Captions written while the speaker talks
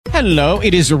Hello,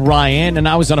 it is Ryan, and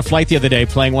I was on a flight the other day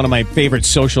playing one of my favorite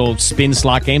social spin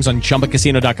slot games on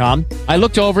ChumbaCasino.com. I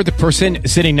looked over at the person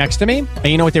sitting next to me, and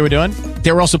you know what they were doing?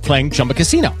 They were also playing Chumba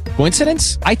Casino.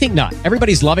 Coincidence? I think not.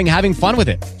 Everybody's loving having fun with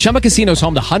it. Chumba Casino is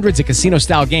home to hundreds of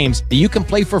casino-style games that you can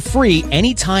play for free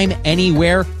anytime,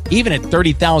 anywhere, even at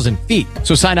 30,000 feet.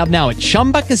 So sign up now at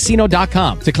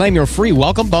ChumbaCasino.com to claim your free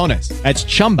welcome bonus. That's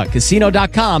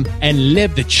ChumbaCasino.com and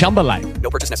live the Chumba life.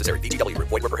 No purchase necessary. VGW.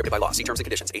 Void were prohibited by law. See terms and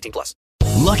conditions. 18+.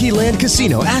 Lucky Land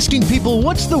Casino, asking people,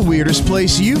 what's the weirdest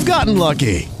place you've gotten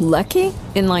lucky? Lucky?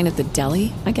 In line at the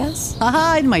deli, I guess?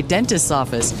 Aha, in my dentist's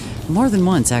office. More than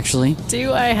once, actually.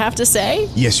 Do I have to say?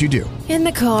 Yes, you do. In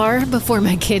the car before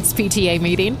my kids' PTA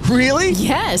meeting. Really?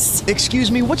 Yes. Excuse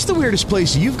me, what's the weirdest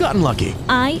place you've gotten lucky?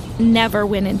 I never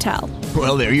win and tell.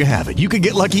 Well, there you have it. You can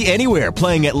get lucky anywhere,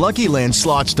 playing at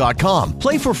LuckyLandSlots.com.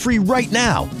 Play for free right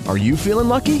now. Are you feeling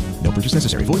lucky? No purchase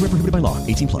necessary. Void where prohibited by law.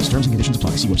 18+. Terms and conditions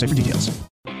apply. See website for details.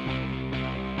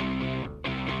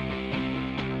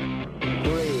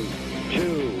 3,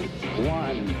 2,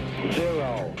 1,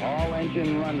 0. All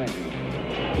engine running.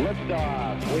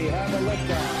 Liftoff. We have a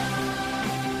liftoff.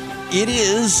 It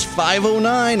is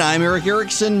 5:09. I'm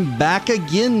Erickson, back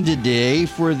again today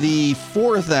for the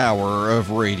fourth hour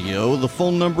of radio. The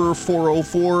phone number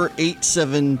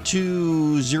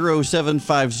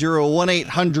 404-872-0750,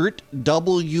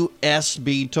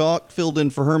 1-800-WSB Talk. Filled in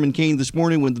for Herman Cain this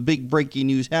morning when the big breaking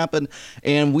news happened,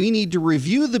 and we need to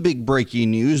review the big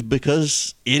breaking news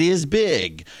because it is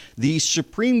big. The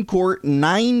Supreme Court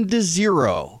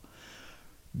 9-0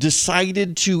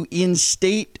 decided to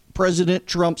instate President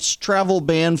Trump's travel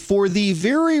ban for the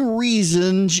very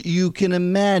reasons you can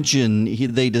imagine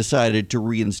they decided to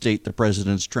reinstate the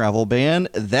president's travel ban.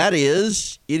 That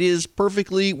is, it is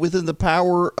perfectly within the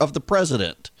power of the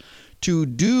president to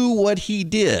do what he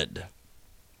did.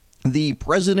 The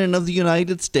president of the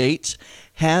United States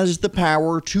has the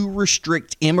power to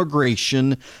restrict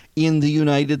immigration in the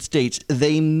United States.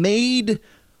 They made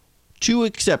two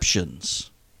exceptions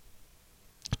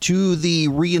to the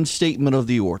reinstatement of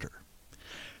the order.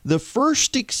 The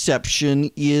first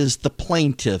exception is the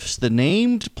plaintiffs, the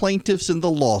named plaintiffs in the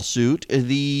lawsuit.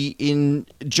 The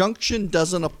injunction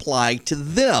doesn't apply to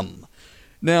them.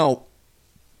 Now,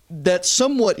 that's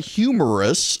somewhat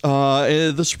humorous.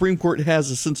 The Supreme Court has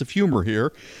a sense of humor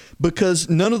here because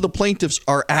none of the plaintiffs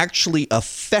are actually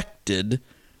affected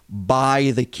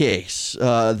by the case.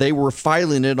 They were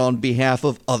filing it on behalf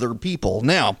of other people.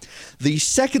 Now, the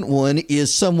second one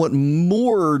is somewhat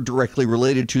more directly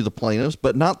related to the plaintiffs,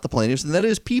 but not the plaintiffs, and that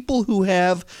is people who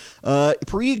have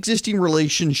pre-existing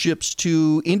relationships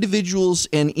to individuals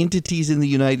and entities in the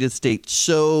United States.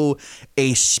 So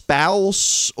a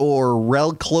spouse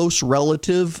or close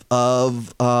relative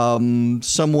of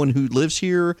someone who lives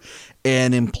here,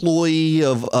 an employee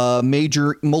of a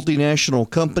major multinational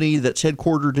company that's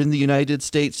headquartered in the United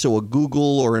States, so a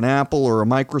Google or an Apple or a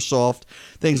Microsoft,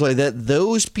 things like that,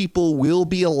 those people will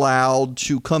be allowed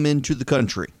to come into the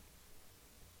country.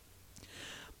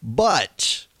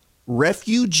 But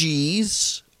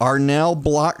refugees are now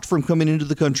blocked from coming into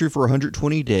the country for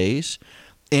 120 days.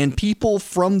 And people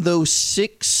from those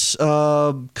six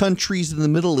countries in the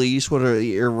Middle East, what are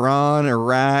Iran,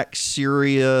 Iraq,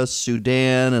 Syria,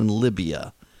 Sudan, and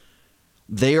Libya,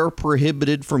 they are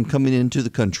prohibited from coming into the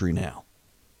country now.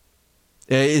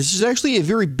 This is actually a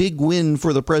very big win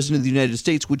for the President of the United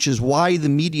States, which is why the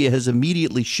media has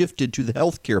immediately shifted to the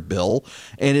health care bill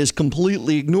and is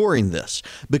completely ignoring this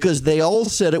because they all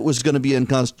said it was going to be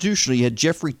unconstitutional. You had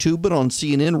Jeffrey Toobin on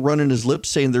CNN running his lips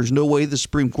saying there's no way the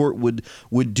Supreme Court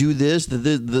would do this.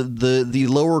 The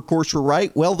lower courts were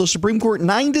right. Well, the Supreme Court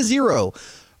 9-0.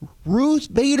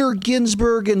 Ruth Bader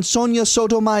Ginsburg and Sonia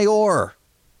Sotomayor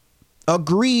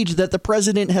agreed that the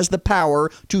president has the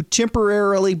power to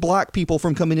temporarily block people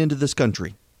from coming into this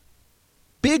country.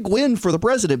 Big win for the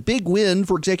president. Big win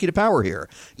for executive power here.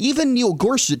 Even Neil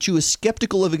Gorsuch, who is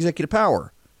skeptical of executive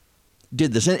power,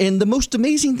 did this. And the most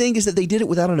amazing thing is that they did it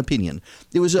without an opinion.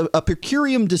 It was a per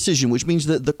curiam decision, which means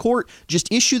that the court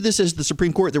just issued this as the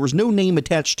Supreme Court. There was no name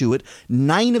attached to it.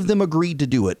 9 of them agreed to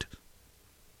do it.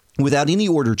 Without any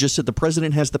order, just said the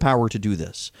president has the power to do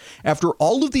this. After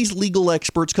all of these legal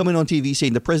experts coming on TV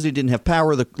saying the president didn't have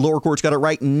power, the lower courts got it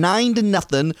right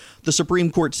 9-0. The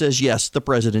Supreme Court says, yes, the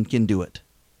president can do it.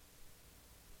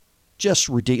 Just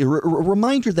ridiculous.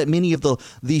 Reminder that many of the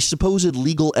supposed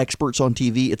legal experts on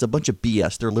TV, it's a bunch of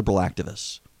BS. They're liberal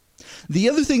activists. The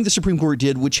other thing the Supreme Court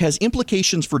did, which has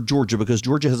implications for Georgia because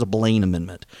Georgia has a Blaine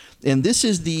Amendment, and this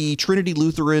is the Trinity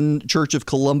Lutheran Church of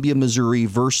Columbia, Missouri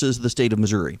versus the state of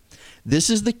Missouri.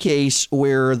 This is the case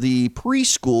where the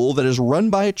preschool that is run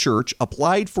by a church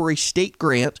applied for a state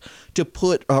grant to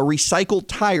put recycled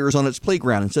tires on its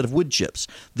playground instead of wood chips.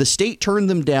 The state turned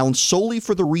them down solely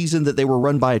for the reason that they were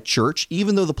run by a church.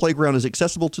 Even though the playground is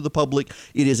accessible to the public,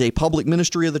 it is a public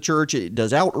ministry of the church. It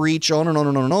does outreach, on and on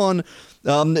and on and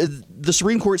on. The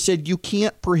Supreme Court said you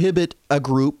can't prohibit a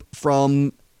group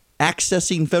from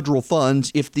accessing federal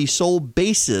funds if the sole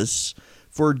basis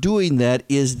for doing that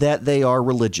is that they are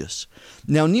religious.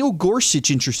 Now, Neil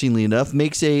Gorsuch, interestingly enough,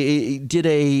 did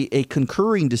a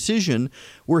concurring decision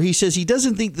where he says he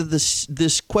doesn't think that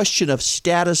this question of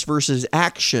status versus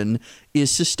action is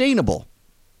sustainable.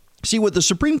 See, what the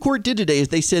Supreme Court did today is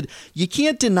they said you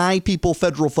can't deny people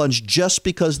federal funds just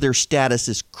because their status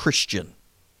is Christian.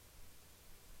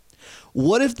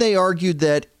 What if they argued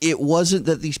that it wasn't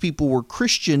that these people were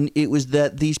Christian, it was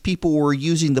that these people were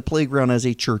using the playground as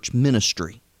a church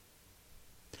ministry?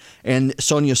 And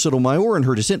Sonia Sotomayor in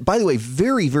her dissent, by the way,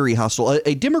 very, very hostile.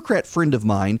 A Democrat friend of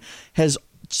mine has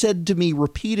said to me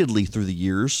repeatedly through the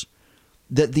years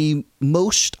that the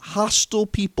most hostile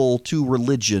people to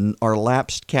religion are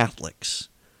lapsed Catholics.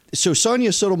 So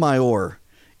Sonia Sotomayor,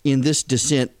 in this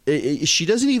dissent, she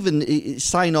doesn't even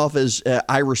sign off as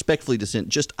I respectfully dissent,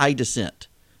 just I dissent.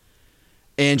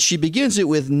 And she begins it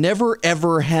with, never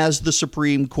ever has the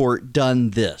Supreme Court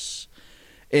done this.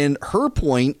 And her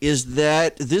point is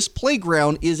that this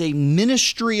playground is a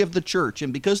ministry of the church.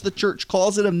 And because the church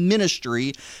calls it a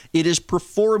ministry, it is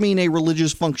performing a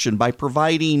religious function by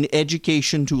providing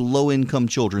education to low-income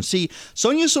children. See,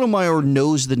 Sonia Sotomayor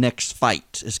knows the next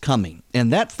fight is coming,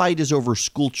 and that fight is over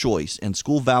school choice and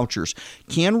school vouchers.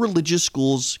 Can religious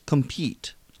schools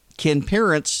compete? Can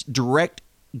parents direct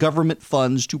government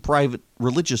funds to private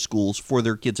religious schools for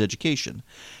their kids' education?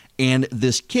 And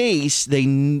this case,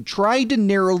 they tried to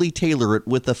narrowly tailor it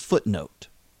with a footnote.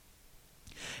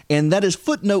 And that is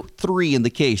footnote 3 in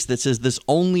the case that says this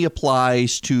only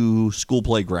applies to school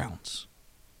playgrounds.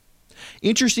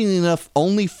 Interestingly enough,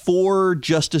 only 4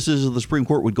 justices of the Supreme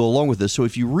Court would go along with this. So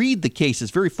if you read the case,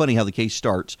 it's very funny how the case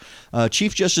starts.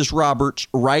 Chief Justice Roberts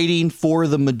writing for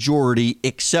the majority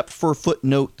except for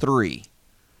footnote 3.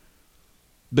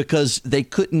 Because they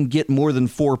couldn't get more than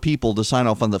 4 people to sign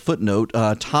off on the footnote.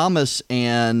 Thomas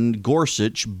and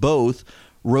Gorsuch both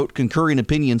wrote concurring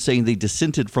opinions saying they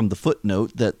dissented from the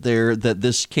footnote that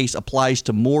this case applies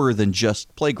to more than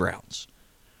just playgrounds.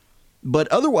 But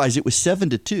otherwise, it was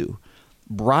 7-2.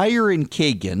 Breyer and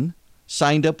Kagan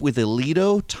signed up with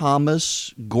Alito,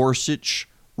 Thomas, Gorsuch,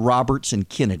 Roberts, and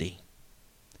Kennedy.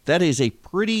 That is a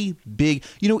pretty big,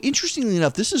 interestingly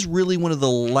enough, this is really one of the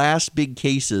last big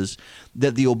cases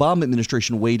that the Obama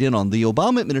administration weighed in on. The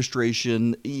Obama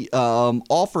administration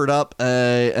offered up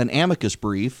an amicus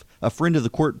brief, a friend of the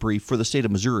court brief for the state of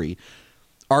Missouri,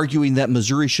 arguing that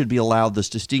Missouri should be allowed this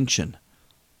distinction.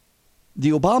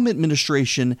 The Obama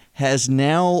administration has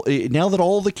now that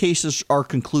all the cases are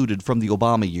concluded from the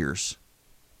Obama years,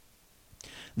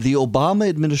 the Obama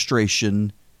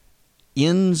administration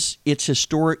ends its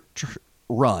historic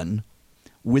run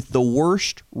with the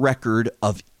worst record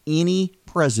of any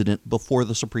president before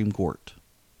the Supreme Court.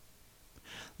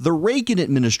 The Reagan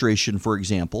administration, for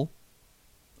example,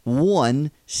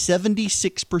 won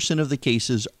 76% of the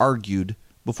cases argued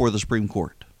before the Supreme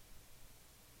Court.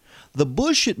 The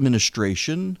Bush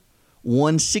administration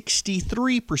won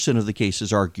 63% of the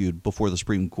cases argued before the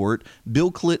Supreme Court.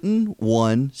 Bill Clinton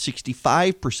won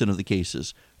 65% of the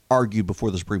cases argued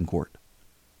before the Supreme Court.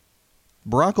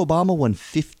 Barack Obama won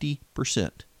 50%.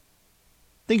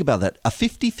 Think about that. A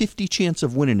 50-50 chance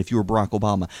of winning if you were Barack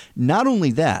Obama. Not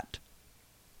only that,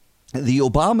 the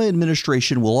Obama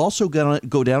administration will also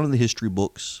go down in the history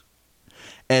books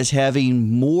as having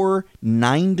more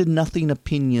 9-0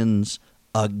 opinions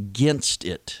against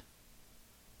it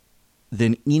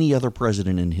than any other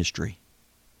president in history.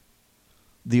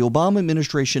 The Obama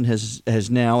administration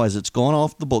has now, as it's gone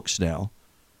off the books now,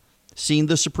 seen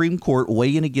the Supreme Court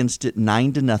weigh in against it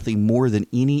 9-0 more than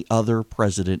any other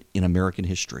president in American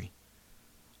history.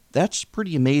 That's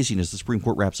pretty amazing as the Supreme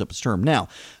Court wraps up its term. Now,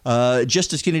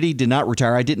 Justice Kennedy did not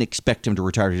retire. I didn't expect him to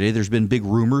retire today. There's been big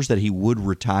rumors that he would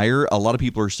retire. A lot of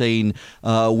people are saying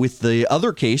with the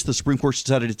other case the Supreme Court's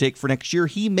decided to take for next year,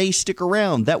 he may stick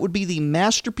around. That would be the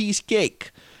Masterpiece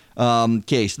Cake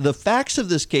case. The facts of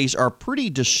this case are pretty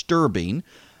disturbing.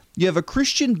 You have a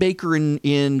Christian baker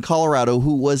in Colorado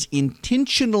who was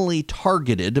intentionally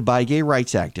targeted by gay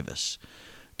rights activists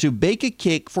to bake a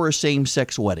cake for a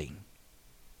same-sex wedding.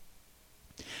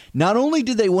 Not only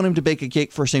did they want him to bake a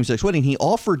cake for a same-sex wedding, he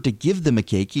offered to give them a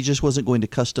cake. He just wasn't going to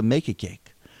custom make a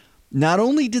cake. Not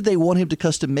only did they want him to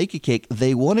custom make a cake,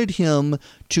 they wanted him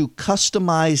to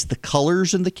customize the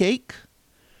colors in the cake.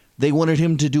 They wanted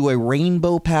him to do a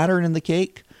rainbow pattern in the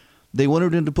cake. They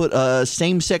wanted him to put a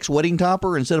same-sex wedding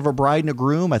topper instead of a bride and a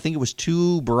groom. I think it was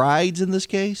 2 brides in this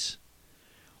case.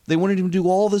 They wanted him to do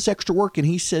all this extra work, and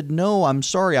he said, no, I'm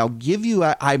sorry. I'll give you,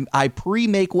 I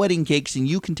pre-make wedding cakes, and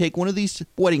you can take one of these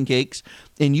wedding cakes,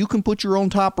 and you can put your own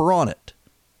topper on it.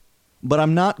 But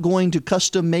I'm not going to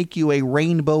custom make you a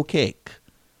rainbow cake.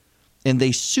 And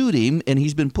they sued him, and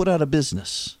he's been put out of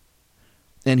business.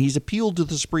 And he's appealed to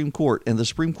the Supreme Court, and the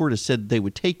Supreme Court has said they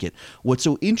would take it. What's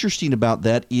so interesting about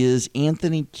that is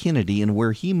Anthony Kennedy and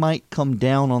where he might come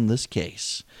down on this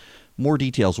case. More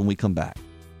details when we come back.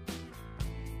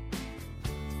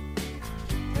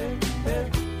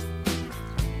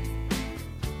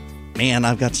 Man,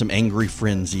 I've got some angry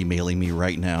friends emailing me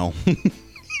right now.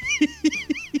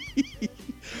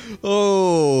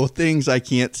 Oh, things I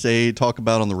can't talk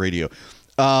about on the radio.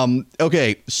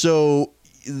 Okay, so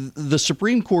the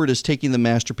Supreme Court is taking the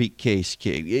Masterpiece case.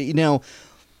 Now,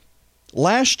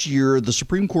 last year, the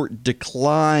Supreme Court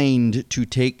declined to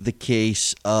take the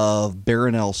case of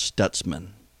Barronelle Stutzman.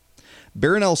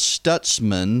 Barronelle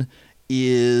Stutzman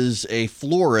is a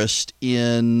florist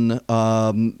in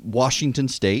Washington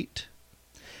State,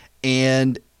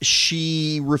 and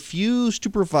she refused to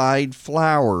provide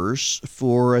flowers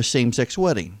for a same-sex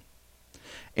wedding.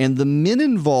 And the men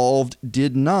involved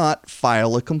did not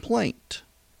file a complaint.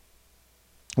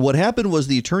 What happened was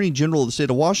the Attorney General of the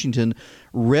state of Washington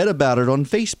read about it on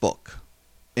Facebook,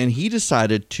 and he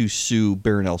decided to sue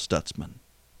Barronelle Stutzman.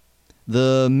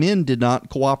 The men did not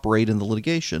cooperate in the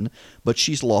litigation, but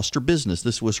she's lost her business.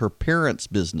 This was her parents'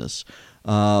 business,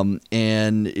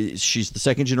 and she's the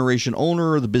second-generation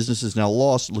owner. The business is now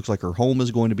lost. It looks like her home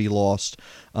is going to be lost.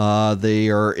 They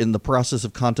are in the process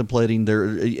of contemplating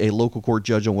a local court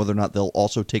judge on whether or not they'll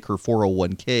also take her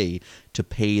 401k to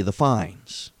pay the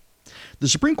fines. The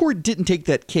Supreme Court didn't take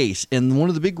that case, and one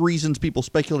of the big reasons people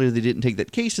speculated they didn't take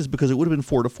that case is because it would have been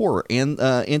 4-4, and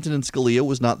Antonin Scalia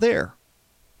was not there.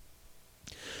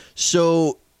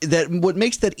 So that what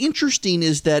makes that interesting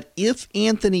is that if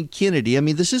Anthony Kennedy,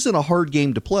 this isn't a hard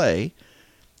game to play.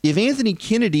 If Anthony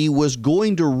Kennedy was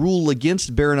going to rule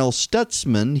against Barronelle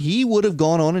Stutzman, he would have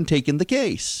gone on and taken the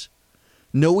case,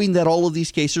 knowing that all of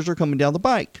these cases are coming down the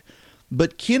pike.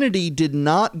 But Kennedy did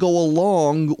not go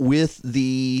along with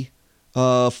the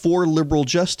 4 liberal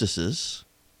justices,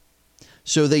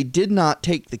 so they did not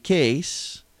take the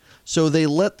case. So they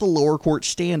let the lower court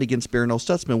stand against Barronelle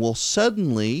Stutzman. Well,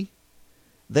 suddenly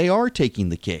they are taking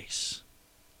the case.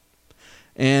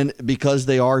 And because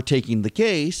they are taking the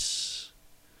case,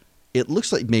 it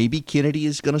looks like maybe Kennedy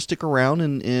is going to stick around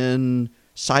and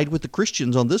side with the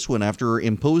Christians on this one after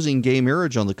imposing gay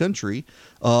marriage on the country,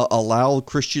 allow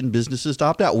Christian businesses to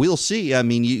opt out. We'll see.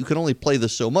 You can only play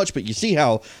this so much, but you see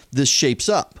how this shapes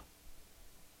up.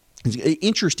 It's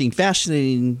interesting,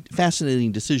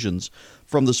 fascinating decisions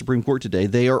from the Supreme Court today.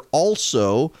 They are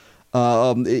also,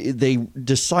 they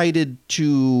decided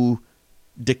to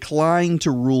decline to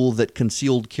rule that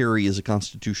concealed carry is a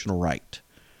constitutional right.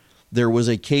 There was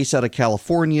a case out of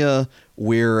California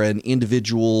where an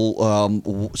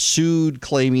individual sued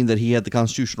claiming that he had the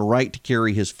constitutional right to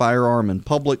carry his firearm in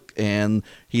public, and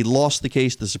he lost the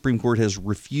case. The Supreme Court has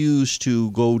refused to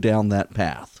go down that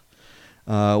path.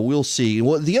 We'll see.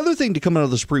 Well, the other thing to come out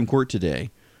of the Supreme Court today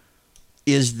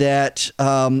is that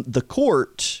the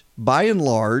court, by and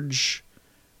large,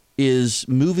 is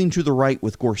moving to the right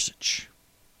with Gorsuch.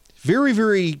 Very,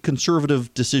 very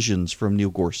conservative decisions from Neil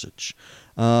Gorsuch.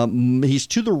 He's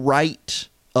to the right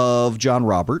of John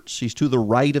Roberts. He's to the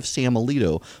right of Sam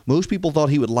Alito. Most people thought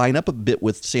he would line up a bit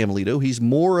with Sam Alito. He's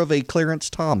more of a Clarence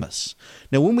Thomas.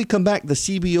 Now, when we come back, the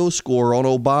CBO score on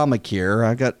Obamacare,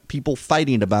 I got people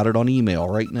fighting about it on email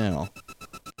right now.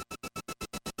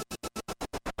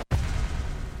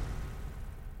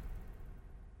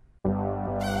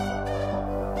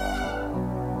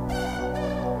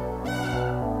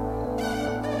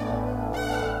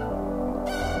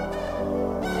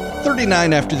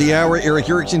 .39 after the hour. Erick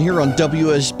Erickson here on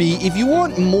WSB. If you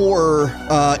want more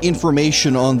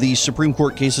information on the Supreme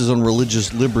Court cases on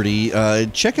religious liberty,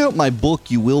 check out my book,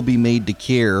 You Will Be Made to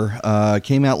Care.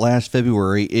 Came out last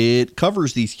February. It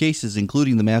covers these cases,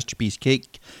 including the Masterpiece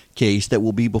Cake case that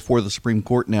will be before the Supreme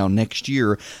Court now next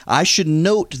year. I should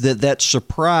note that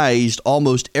surprised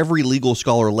almost every legal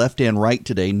scholar left and right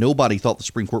today. Nobody thought the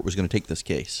Supreme Court was going to take this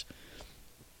case.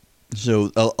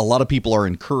 So a lot of people are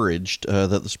encouraged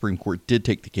that the Supreme Court did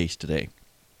take the case today.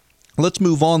 Let's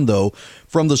move on, though,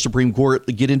 from the Supreme Court,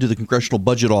 get into the Congressional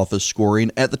Budget Office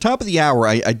scoring. At the top of the hour,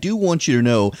 I do want you to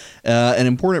know an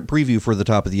important preview for the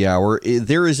top of the hour.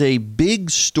 There is a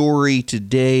big story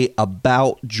today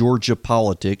about Georgia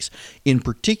politics, in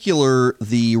particular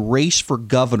the race for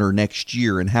governor next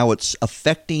year and how it's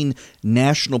affecting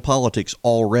national politics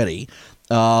already.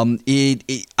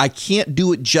 I can't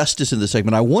do it justice in this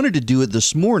segment. I wanted to do it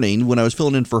this morning when I was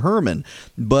filling in for Herman,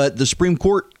 but the Supreme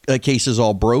Court cases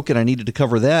all broke, and I needed to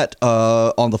cover that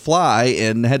on the fly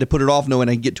and had to put it off knowing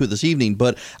I can get to it this evening.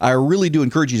 But I really do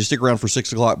encourage you to stick around for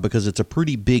 6 o'clock because it's a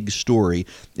pretty big story,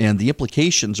 and the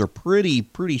implications are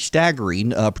pretty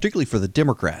staggering, particularly for the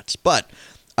Democrats. But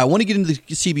I want to get into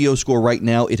the CBO score right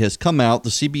now. It has come out. The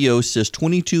CBO says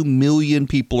 22 million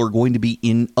people are going to be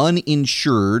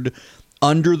uninsured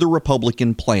under the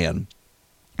Republican plan.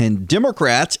 And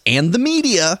Democrats and the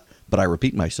media, but I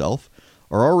repeat myself,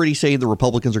 are already saying the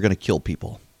Republicans are going to kill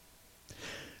people.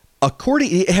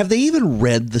 Have they even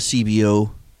read the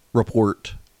CBO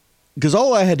report? Because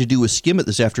all I had to do was skim it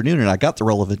this afternoon, and I got the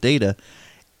relevant data.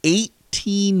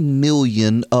 18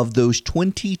 million of those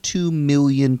 22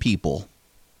 million people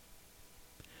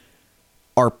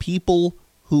are people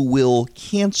who will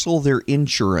cancel their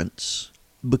insurance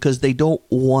because they don't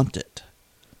want it.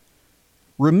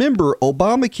 Remember,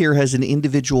 Obamacare has an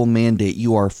individual mandate.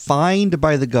 You are fined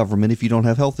by the government if you don't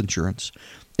have health insurance.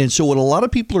 And so what a lot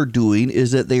of people are doing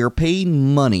is that they are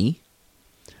paying money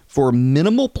for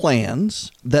minimal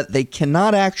plans that they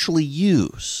cannot actually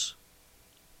use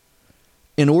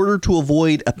in order to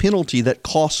avoid a penalty that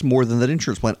costs more than that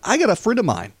insurance plan. I got a friend of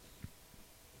mine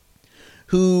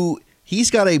who he's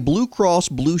got a Blue Cross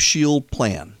Blue Shield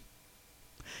plan.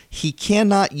 He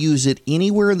cannot use it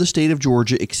anywhere in the state of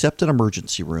Georgia except an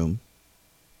emergency room.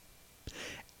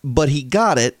 But he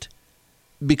got it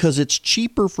because it's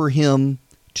cheaper for him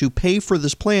to pay for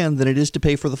this plan than it is to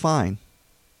pay for the fine.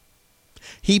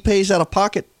 He pays out of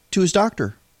pocket to his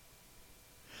doctor.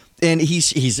 And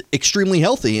he's extremely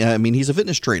healthy. I mean, he's a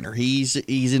fitness trainer. He's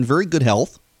in very good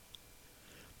health.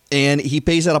 And he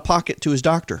pays out of pocket to his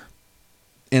doctor.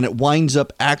 And it winds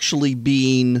up actually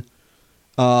being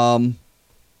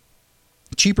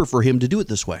cheaper for him to do it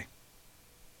this way.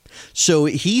 So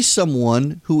he's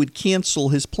someone who would cancel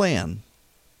his plan.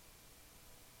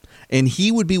 And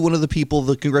he would be one of the people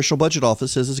the Congressional Budget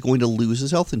Office says is going to lose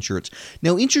his health insurance.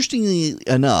 Now, interestingly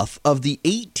enough, of the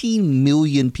 18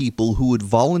 million people who would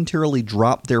voluntarily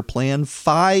drop their plan,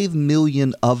 5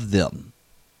 million of them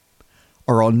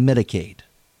are on Medicaid,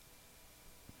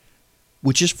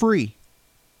 which is free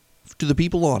to the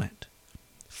people on it.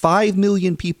 5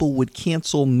 million people would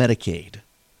cancel Medicaid.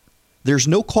 There's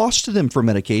no cost to them for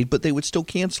Medicaid, but they would still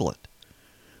cancel it,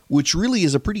 which really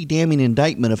is a pretty damning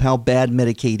indictment of how bad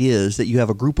Medicaid is, that you have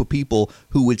a group of people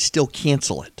who would still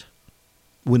cancel it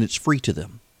when it's free to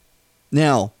them.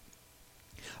 Now,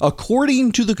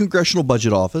 according to the Congressional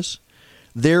Budget Office,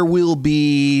 there will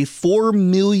be 4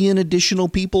 million additional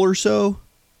people or so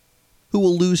who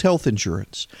will lose health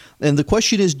insurance. And the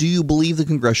question is, do you believe the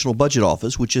Congressional Budget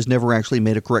Office, which has never actually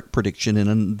made a correct prediction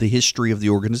in the history of the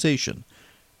organization?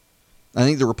 I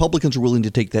think the Republicans are willing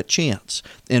to take that chance.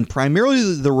 And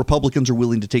primarily the Republicans are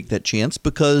willing to take that chance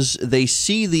because they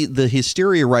see the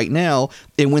hysteria right now.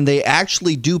 And when they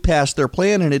actually do pass their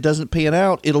plan and it doesn't pan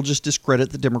out, it'll just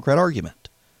discredit the Democrat argument.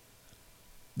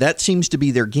 That seems to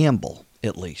be their gamble,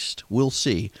 at least. We'll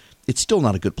see. It's still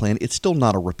not a good plan. It's still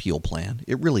not a repeal plan.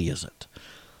 It really isn't.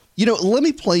 You know, let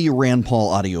me play you Rand Paul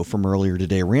audio from earlier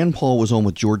today. Rand Paul was on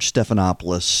with George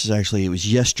Stephanopoulos. Actually, it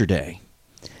was yesterday.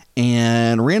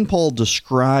 And Rand Paul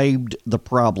described the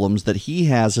problems that he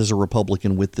has as a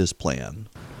Republican with this plan.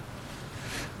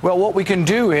 Well, what we can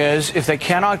do is, if they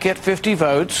cannot get 50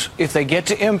 votes, if they get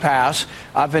to impasse,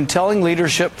 I've been telling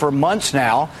leadership for months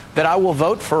now that I will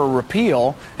vote for a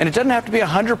repeal, and it doesn't have to be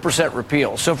 100%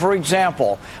 repeal. So, for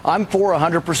example, I'm for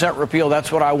 100% repeal.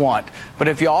 That's what I want. But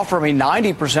if you offer me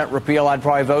 90% repeal, I'd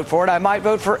probably vote for it. I might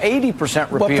vote for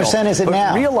 80% repeal. What percent is it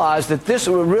now? Realize that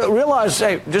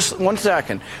just 1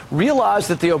 second. Realize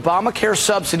that the Obamacare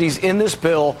subsidies in this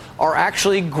bill are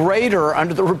actually greater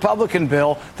under the Republican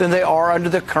bill than they are under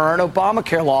the current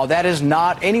Obamacare law. That is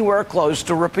not anywhere close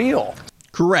to repeal.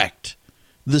 Correct.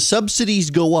 The subsidies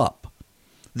go up.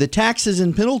 The taxes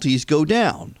and penalties go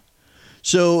down.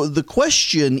 So the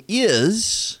question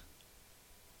is,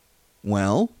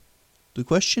 why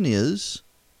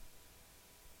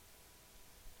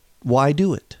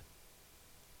do it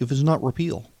if it's not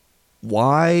repeal?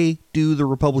 Why do the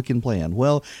Republican plan?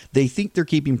 Well, they think they're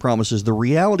keeping promises. The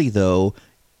reality, though,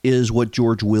 is what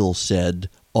George Will said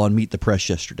on Meet the Press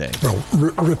yesterday. Well,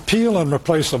 repeal and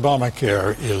replace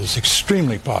Obamacare is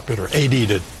extremely popular, 80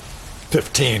 to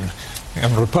 15.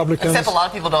 And Republicans... Except a lot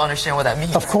of people don't understand what that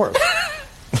means. Of course.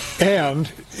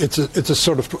 And it's a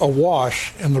sort of a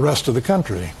wash in the rest of the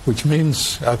country, which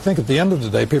means, I think at the end of the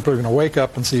day, people are going to wake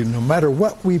up and see no matter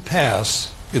what we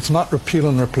pass, it's not repeal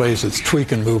and replace, it's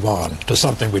tweak and move on to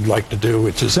something we'd like to do,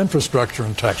 which is infrastructure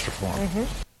and tax reform. Mm-hmm.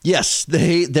 Yes,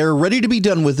 they're ready to be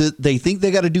done with it. They think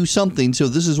they got to do something, so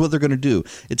this is what they're going to do.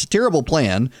 It's a terrible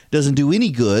plan. Doesn't do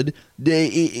any good.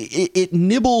 It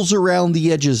nibbles around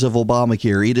the edges of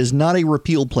Obamacare. It is not a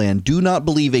repeal plan. Do not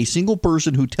believe a single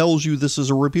person who tells you this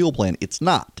is a repeal plan. It's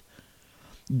not.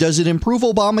 Does it improve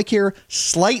Obamacare?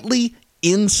 Slightly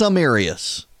in some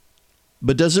areas.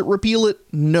 But does it repeal it?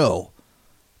 No.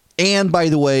 And, by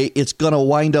the way, it's going to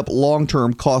wind up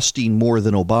long-term costing more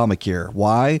than Obamacare.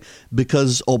 Why?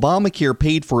 Because Obamacare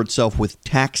paid for itself with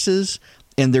taxes,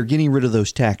 and they're getting rid of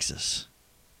those taxes.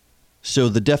 So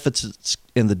the deficits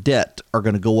and the debt are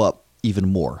going to go up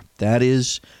even more. That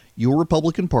is your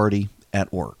Republican Party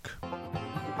at work.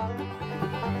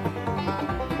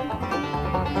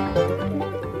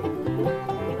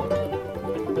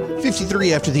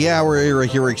 .53 after the hour,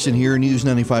 Erick Erickson here, News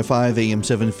 95.5 AM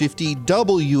 750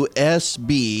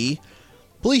 WSB.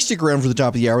 Please stick around for the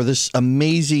top of the hour. This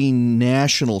amazing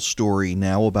national story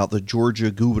now about the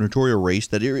Georgia gubernatorial race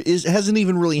that hasn't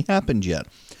even really happened yet.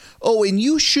 Oh, and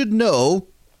you should know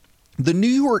the New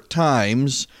York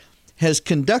Times has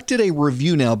conducted a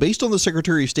review now based on the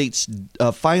Secretary of State's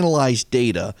finalized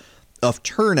data of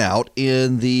turnout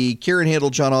in the Karen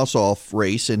Handel-John Ossoff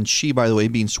race, and she, by the way,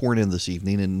 being sworn in this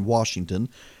evening in Washington.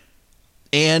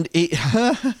 And it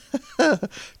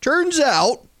turns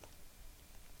out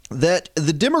that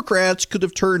the Democrats could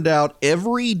have turned out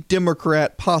every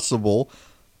Democrat possible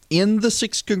in the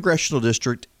 6th congressional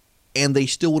district, and they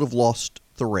still would have lost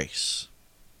the race.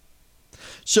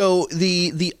 So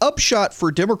the upshot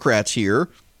for Democrats here,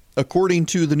 according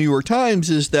to the New York Times,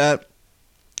 is that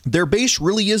their base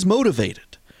really is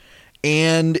motivated,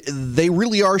 and they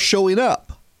really are showing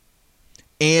up.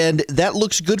 And that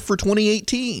looks good for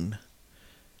 2018.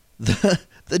 The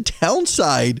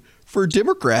downside for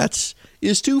Democrats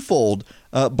is twofold.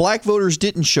 Black voters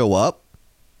didn't show up.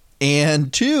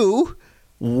 And two,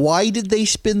 why did they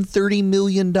spend $30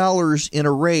 million in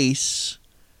a race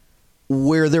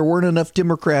where there weren't enough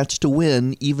Democrats to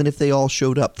win, even if they all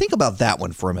showed up? Think about that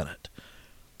one for a minute.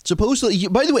 Supposedly,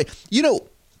 by the way,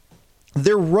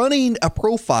 they're running a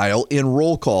profile in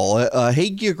roll call, a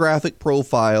hagiographic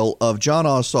profile of John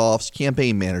Ossoff's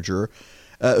campaign manager,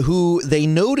 who they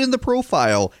note in the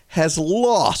profile has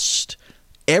lost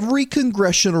every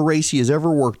congressional race he has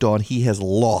ever worked on. He has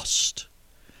lost.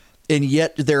 And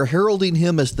yet they're heralding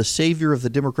him as the savior of the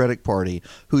Democratic Party,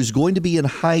 who's going to be in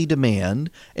high demand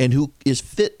and who is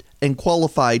fit and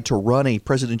qualified to run a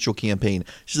presidential campaign.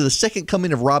 This is the second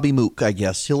coming of Robbie Mook, I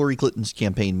guess, Hillary Clinton's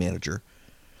campaign manager.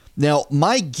 Now,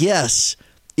 my guess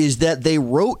is that they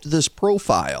wrote this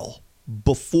profile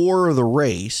before the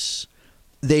race.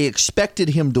 They expected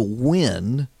him to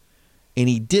win, and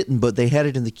he didn't, but they had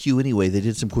it in the queue anyway. They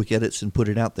did some quick edits and put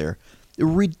it out there.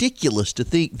 Ridiculous to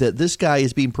think that this guy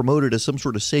is being promoted as some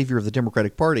sort of savior of the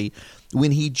Democratic Party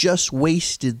when he just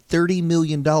wasted $30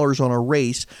 million on a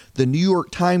race. The New York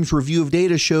Times review of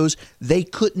data shows they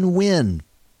couldn't win.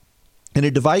 In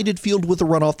a divided field with a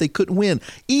runoff, they couldn't win.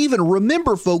 Even,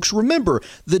 remember, folks,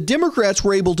 the Democrats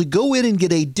were able to go in and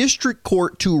get a district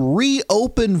court to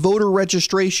reopen voter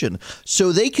registration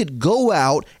so they could go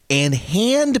out and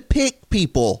handpick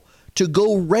people to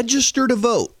go register to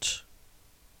vote.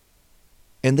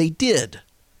 And they did.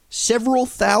 Several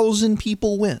thousand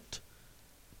people went.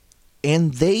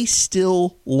 And they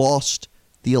still lost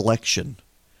the election,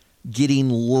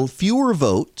 getting fewer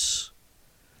votes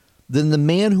than the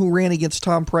man who ran against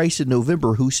Tom Price in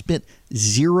November, who spent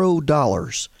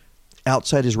 $0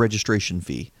 outside his registration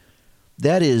fee.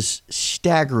 That is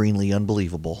staggeringly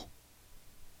unbelievable.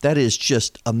 That is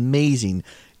just amazing.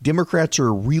 Democrats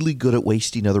are really good at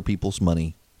wasting other people's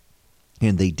money,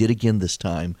 and they did again this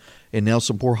time. And now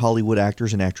some poor Hollywood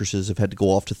actors and actresses have had to go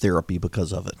off to therapy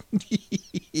because of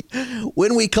it.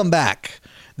 When we come back,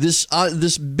 this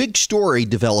big story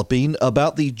developing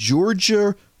about the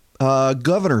Georgia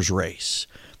governor's race,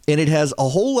 and it has a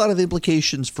whole lot of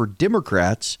implications for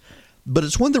Democrats, but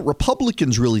it's one that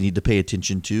Republicans really need to pay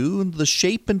attention to, the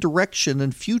shape and direction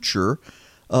and future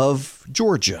of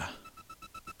Georgia.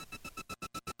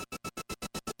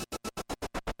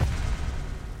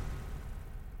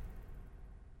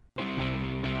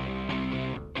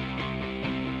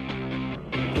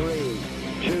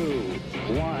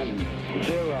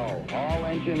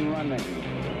 engine running.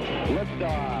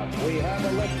 Liftoff. We have a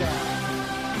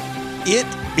liftoff. It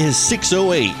is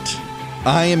 6:08.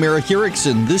 I am Erick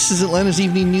Erickson. This is Atlanta's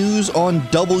Evening News on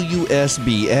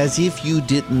WSB. As if you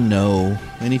didn't know,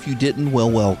 and if you didn't,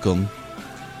 well, welcome.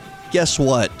 Guess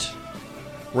what?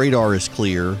 Radar is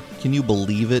clear. Can you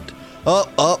believe it?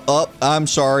 Up. I'm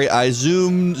sorry. I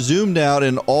zoomed out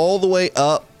and all the way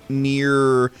up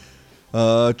near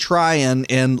Tryon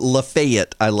and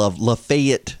Lafayette. I love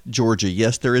Lafayette, Georgia.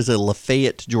 Yes, there is a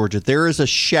Lafayette, Georgia. There is a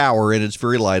shower, and it's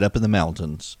very light up in the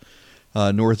mountains.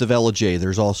 North of LJ,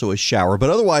 there's also a shower. But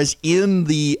otherwise, in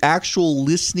the actual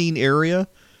listening area,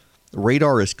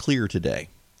 radar is clear today.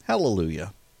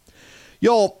 Hallelujah.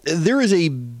 Y'all, there is a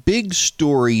big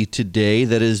story today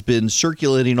that has been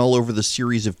circulating all over the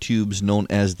series of tubes known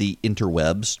as the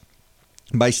interwebs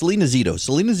by Selena Zito.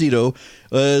 Selena Zito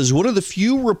is one of the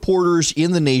few reporters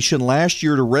in the nation last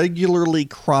year to regularly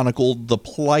chronicle the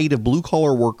plight of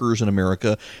blue-collar workers in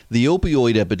America, the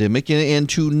opioid epidemic, and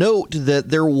to note that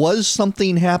there was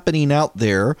something happening out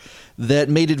there that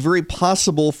made it very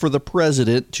possible for the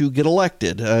president to get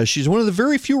elected. She's one of the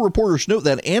very few reporters to note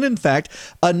that, and in fact,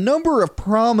 a number of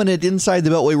prominent Inside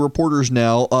the Beltway reporters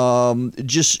now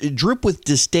just drip with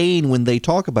disdain when they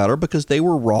talk about her because they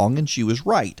were wrong and she was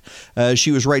right.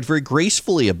 She was right very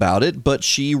gracefully about it, but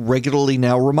she regularly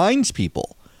now reminds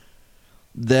people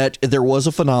that there was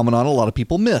a phenomenon a lot of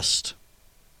people missed.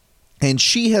 And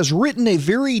she has written a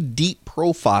very deep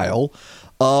profile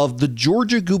of the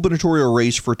Georgia gubernatorial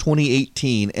race for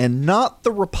 2018 and not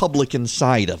the Republican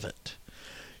side of it.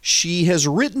 She has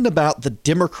written about the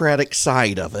Democratic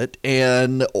side of it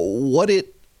and what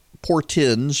it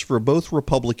portends for both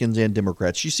Republicans and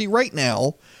Democrats. You see, right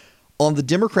now, on the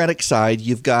Democratic side,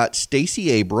 you've got Stacey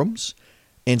Abrams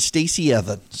and Stacey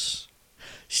Evans.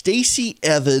 Stacey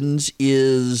Evans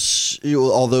is,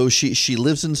 although she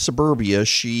lives in suburbia,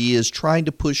 she is trying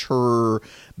to push her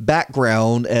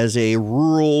background as a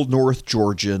rural North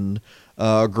Georgian,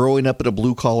 growing up in a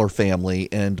blue-collar family,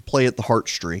 and play at the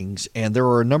heartstrings. And there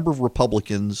are a number of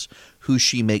Republicans who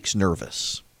she makes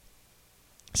nervous.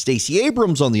 Stacey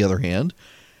Abrams, on the other hand,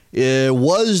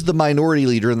 was the minority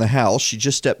leader in the House. She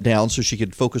just stepped down so she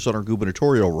could focus on her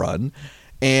gubernatorial run.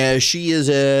 And she is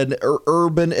an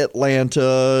urban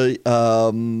Atlanta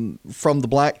from the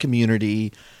black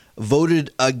community, voted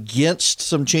against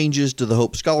some changes to the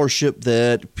Hope Scholarship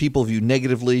that people view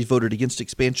negatively, voted against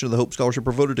expansion of the Hope Scholarship,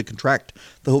 or voted to contract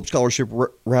the Hope Scholarship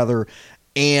rather.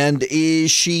 And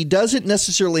she doesn't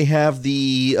necessarily have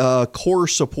the core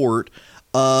support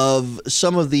of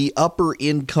some of the upper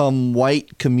income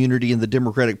white community in the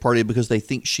Democratic Party because they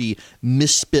think she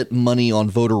misspent money on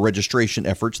voter registration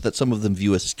efforts that some of them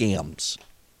view as scams.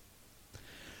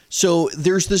 So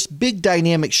there's this big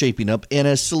dynamic shaping up. And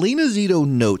as Selena Zito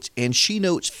notes, and she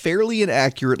notes fairly and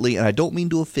accurately, and I don't mean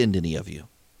to offend any of you,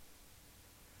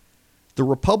 the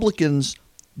Republicans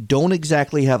don't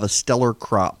exactly have a stellar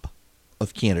crop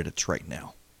of candidates right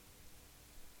now.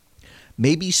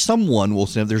 Maybe someone will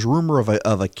say, there's rumor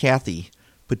of a Kathy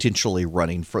potentially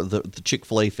running for the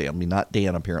Chick-fil-A family, not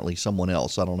Dan, apparently, someone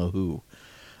else. I don't know who.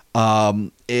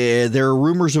 There are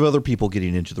rumors of other people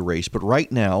getting into the race, but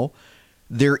right now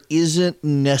there isn't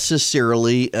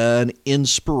necessarily an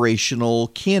inspirational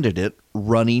candidate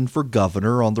running for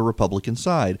governor on the Republican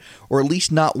side, or at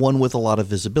least not one with a lot of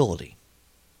visibility.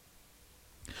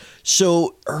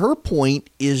 So her point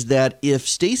is that if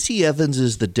Stacey Evans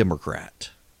is the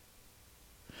Democrat,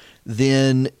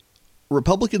 then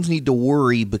Republicans need to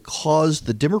worry because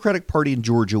the Democratic Party in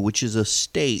Georgia, which is a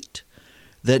state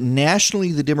that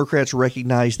nationally the Democrats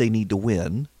recognize they need to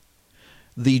win,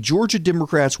 the Georgia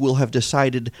Democrats will have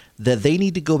decided that they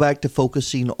need to go back to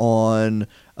focusing on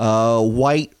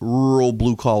white, rural,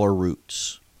 blue-collar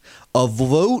roots. A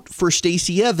vote for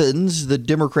Stacey Evans, the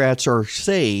Democrats are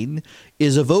saying,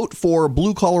 is a vote for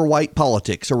blue-collar white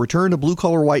politics, a return to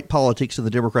blue-collar white politics in the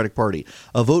Democratic Party.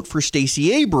 A vote for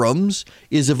Stacey Abrams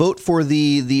is a vote for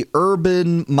the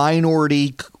urban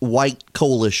minority white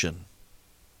coalition.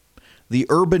 The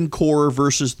urban core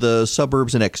versus the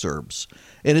suburbs and exurbs.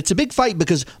 And it's a big fight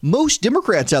because most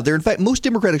Democrats out there, in fact, most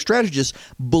Democratic strategists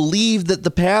believe that the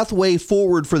pathway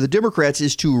forward for the Democrats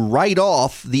is to write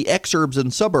off the exurbs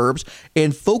and suburbs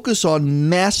and focus on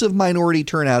massive minority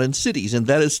turnout in cities. And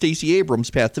that is Stacey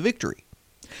Abrams' path to victory.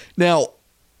 Now,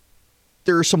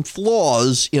 there are some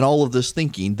flaws in all of this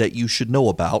thinking that you should know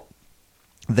about,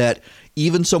 that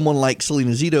even someone like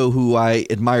Selena Zito, who I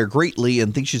admire greatly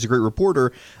and think she's a great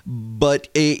reporter, but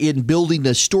in building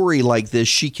a story like this,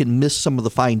 she can miss some of the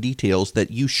fine details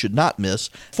that you should not miss.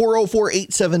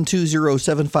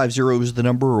 404-872-0750 is the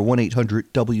number, or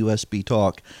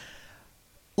 1-800-WSB-TALK.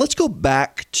 Let's go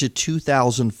back to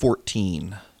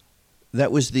 2014.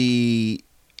 That was the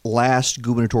last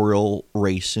gubernatorial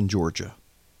race in Georgia.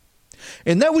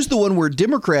 And that was the one where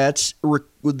Democrats,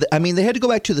 they had to go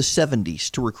back to the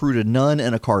 70s to recruit a Nunn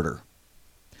and a Carter.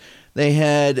 They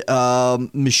had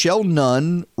Michelle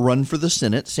Nunn run for the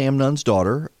Senate, Sam Nunn's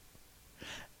daughter,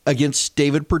 against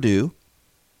David Perdue.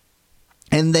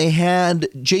 And they had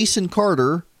Jason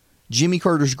Carter, Jimmy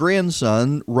Carter's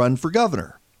grandson, run for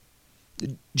governor.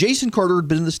 Jason Carter had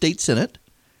been in the state Senate,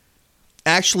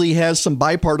 actually has some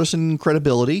bipartisan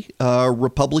credibility.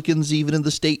 Republicans, even in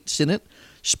the state Senate,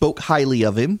 spoke highly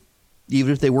of him,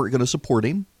 even if they weren't going to support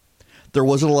him. There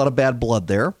wasn't a lot of bad blood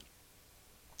there.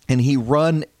 And he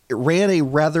ran a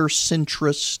rather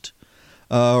centrist,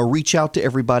 reach out to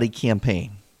everybody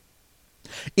campaign.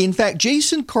 In fact,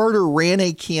 Jason Carter ran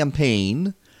a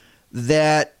campaign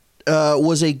that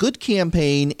was a good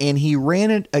campaign, and he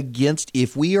ran it against,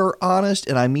 if we are honest,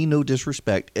 and I mean no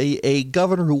disrespect, a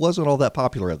governor who wasn't all that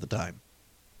popular at the time.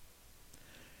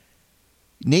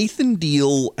 Nathan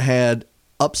Deal had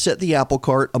upset the apple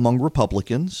cart among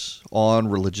Republicans on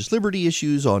religious liberty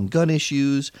issues, on gun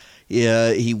issues.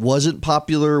 He wasn't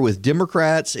popular with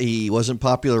Democrats. He wasn't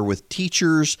popular with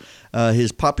teachers.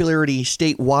 His popularity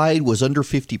statewide was under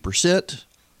 50%.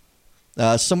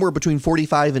 Somewhere between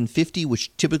 45 and 50,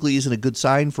 which typically isn't a good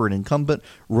sign for an incumbent,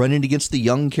 running against the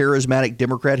young, charismatic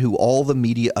Democrat who all the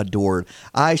media adored.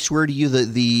 I swear to you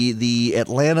that the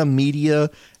Atlanta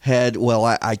media had, well,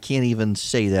 I can't even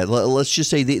say that. Let's just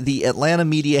say the Atlanta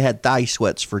media had thigh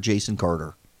sweats for Jason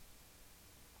Carter.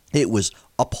 It was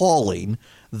appalling,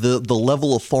 the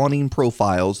level of fawning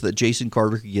profiles that Jason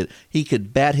Carter could get. He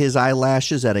could bat his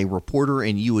eyelashes at a reporter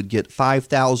and you would get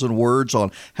 5,000 words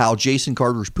on how Jason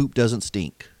Carter's poop doesn't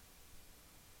stink.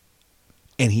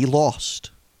 And he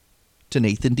lost to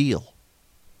Nathan Deal,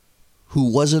 who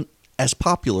wasn't as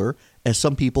popular as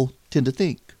some people tend to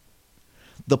think.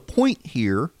 The point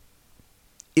here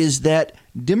is that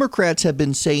Democrats have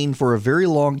been saying for a very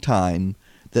long time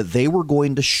that they were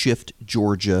going to shift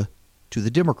Georgia to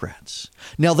the Democrats.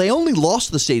 Now, they only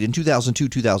lost the state in 2002,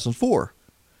 2004,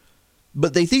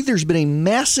 but they think there's been a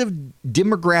massive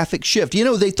demographic shift. You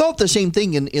know, they thought the same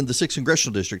thing in the 6th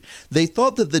Congressional District. They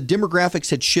thought that the demographics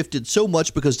had shifted so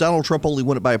much because Donald Trump only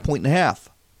won it by 1.5 points,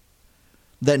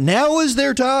 that now is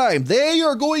their time. They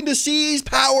are going to seize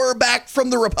power back from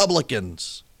the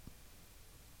Republicans.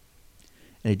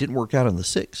 And it didn't work out in the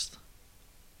 6th.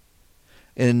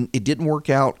 And it didn't work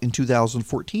out in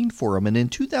 2014 for him. And in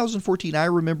 2014, I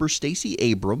remember Stacey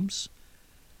Abrams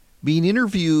being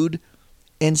interviewed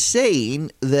and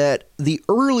saying that the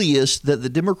earliest that the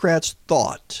Democrats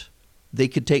thought they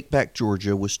could take back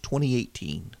Georgia was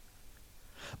 2018.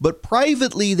 But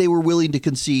privately, they were willing to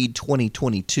concede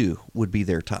 2022 would be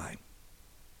their time.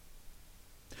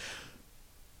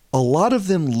 A lot of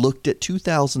them looked at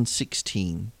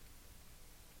 2016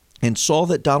 and saw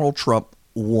that Donald Trump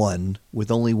won with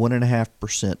only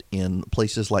 1.5% in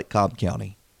places like Cobb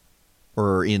County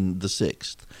or in the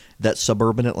 6th, that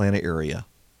suburban Atlanta area.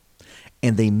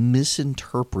 And they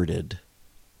misinterpreted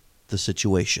the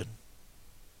situation.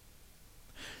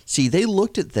 See, they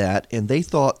looked at that and they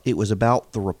thought it was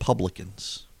about the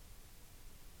Republicans,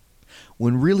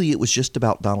 when really it was just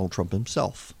about Donald Trump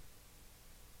himself,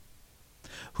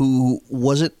 who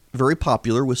wasn't very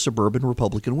popular with suburban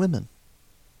Republican women.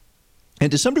 And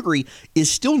to some degree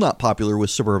is still not popular with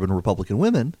suburban Republican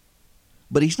women,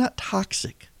 but he's not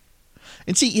toxic.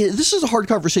 And see, this is a hard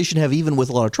conversation to have even with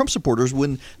a lot of Trump supporters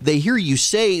when they hear you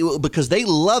say, because they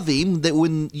love him, that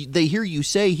when they hear you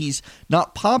say he's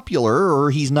not popular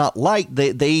or he's not liked,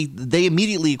 they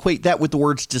immediately equate that with the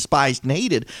words despised and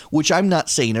hated, which I'm not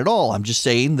saying at all. I'm just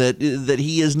saying that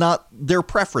he is not their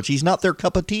preference. He's not their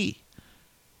cup of tea.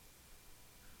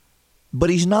 But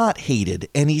he's not hated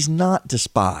and he's not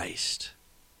despised.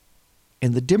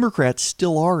 And the Democrats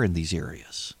still are in these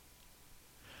areas.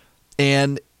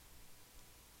 And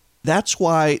that's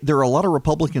why there are a lot of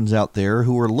Republicans out there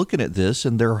who are looking at this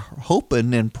and they're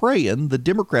hoping and praying the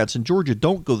Democrats in Georgia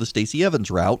don't go the Stacey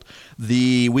Evans route,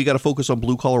 we got to focus on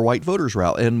blue-collar white voters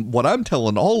route. And what I'm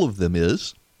telling all of them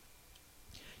is,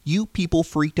 you people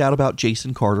freaked out about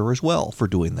Jason Carter as well for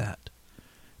doing that.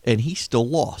 And he still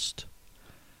lost.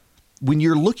 When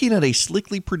you're looking at a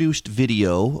slickly produced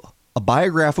video, a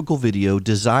biographical video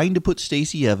designed to put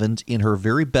Stacey Evans in her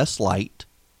very best light,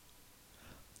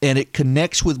 and it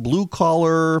connects with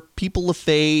blue-collar, people of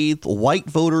faith, white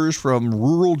voters from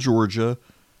rural Georgia,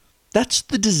 that's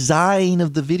the design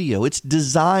of the video. It's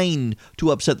designed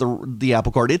to upset the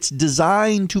apple cart. It's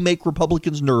designed to make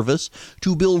Republicans nervous,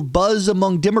 to build buzz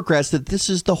among Democrats that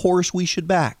this is the horse we should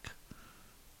back.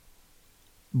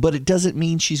 but it doesn't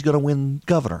mean she's going to win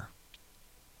governor.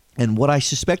 And what I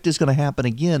suspect is going to happen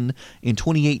again in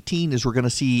 2018 is we're going to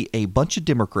see a bunch of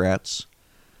Democrats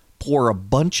pour a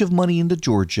bunch of money into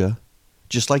Georgia,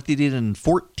 just like they did in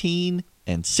 14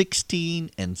 and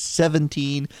 16 and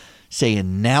 17,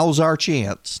 saying now's our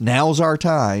chance, now's our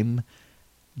time,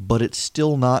 but it's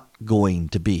still not going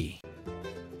to be.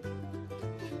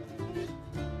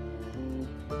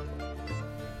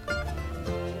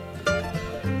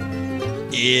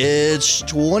 It's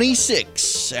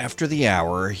 26 after the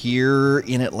hour here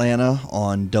in Atlanta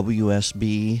on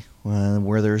WSB,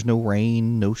 where there's no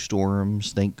rain, no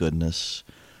storms, thank goodness.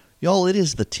 Y'all, it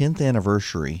is the 10th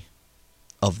anniversary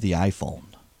of the iPhone.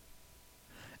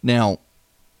 Now,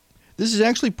 this is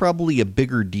actually probably a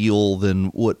bigger deal than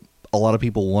what a lot of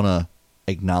people want to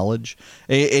acknowledge.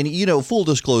 And, you know, full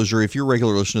disclosure, if you're a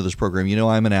regular listener to this program, you know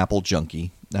I'm an Apple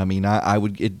junkie. I mean, I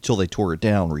would, until they tore it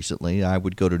down recently, I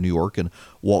would go to New York and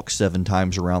walk 7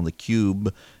 times around the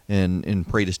cube and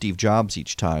pray to Steve Jobs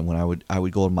each time when I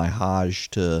would go on my Hajj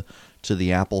to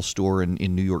the Apple store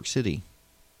in New York City.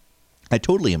 I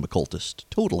totally am a cultist,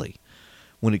 totally,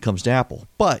 when it comes to Apple.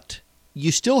 But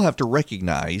you still have to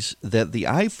recognize that the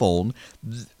iPhone,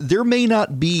 there may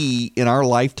not be in our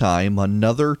lifetime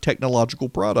another technological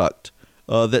product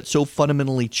that so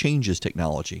fundamentally changes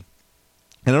technology.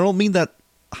 And I don't mean that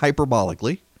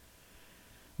hyperbolically,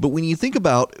 but when you think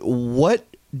about what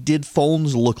did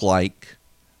phones look like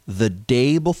the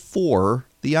day before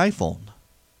the iPhone,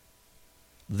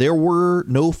 there were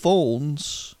no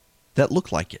phones that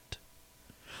looked like it.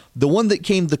 The one that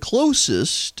came the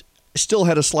closest still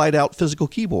had a slide-out physical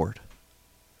keyboard.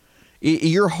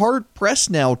 You're hard-pressed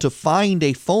now to find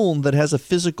a phone that has a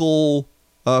physical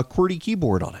QWERTY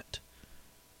keyboard on it.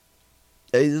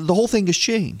 The whole thing has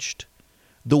changed.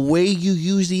 The way you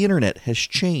use the internet has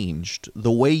changed.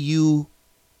 The way you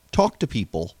talk to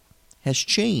people has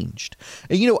changed.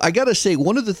 And, you know, I got to say,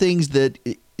 one of the things that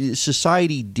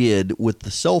society did with the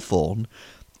cell phone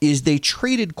is they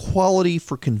traded quality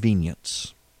for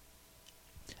convenience.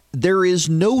 There is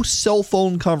no cell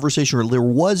phone conversation, or there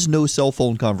was no cell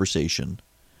phone conversation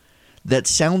that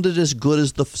sounded as good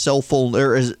as the cell phone,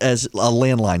 or as a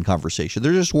landline conversation.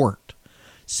 There just weren't.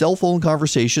 Cell phone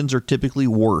conversations are typically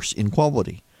worse in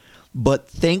quality. But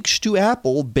thanks to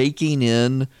Apple baking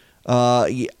in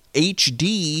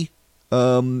HD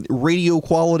radio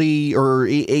quality or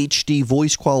HD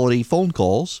voice quality phone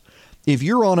calls, if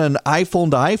you're on an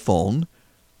iPhone to iPhone,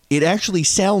 it actually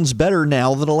sounds better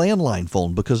now than a landline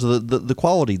phone because of the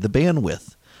quality, the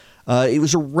bandwidth. It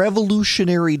was a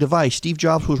revolutionary device. Steve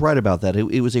Jobs was right about that.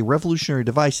 It was a revolutionary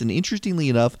device. And interestingly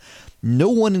enough, no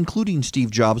one, including Steve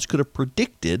Jobs, could have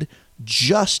predicted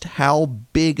just how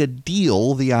big a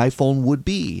deal the iPhone would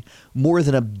be. More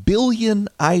than 1 billion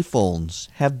iPhones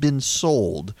have been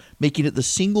sold, making it the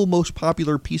single most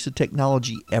popular piece of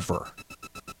technology ever.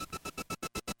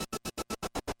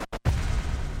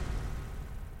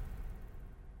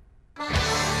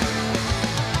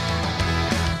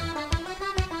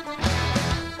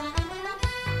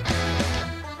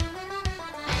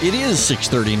 It is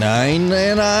 6:39,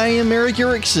 and I am Erick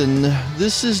Erickson.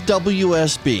 This is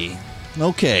WSB.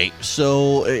 Okay,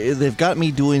 so they've got me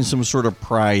doing some sort of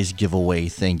prize giveaway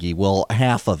thingy. Well,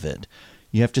 half of it.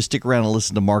 You have to stick around and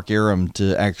listen to Mark Aram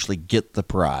to actually get the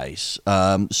prize.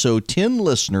 So 10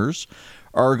 listeners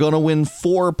are going to win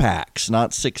 4 packs,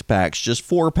 not 6 packs, just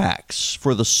 4 packs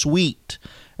for the suite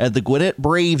at the Gwinnett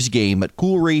Braves game at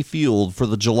Coolray Field for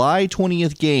the July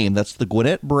 20th game. That's the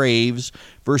Gwinnett Braves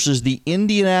versus the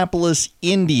Indianapolis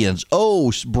Indians.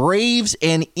 Oh, Braves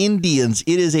and Indians.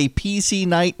 It is a PC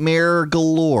nightmare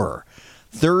galore.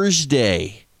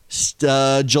 Thursday,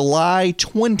 July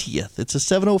 20th. It's a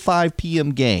 7:05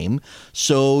 p.m. game,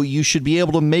 so you should be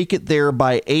able to make it there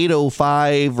by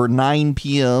 8:05 or 9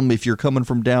 p.m. if you're coming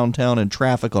from downtown in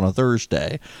traffic on a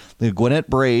Thursday. The Gwinnett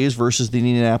Braves versus the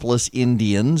Indianapolis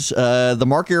Indians. The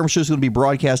Mark Aram Show is going to be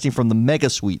broadcasting from the Mega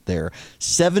Suite there,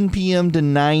 7 p.m. to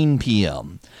 9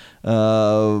 p.m.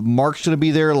 Mark's going to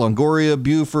be there, Longoria,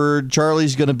 Buford,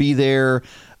 Charlie's going to be there.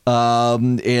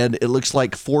 And it looks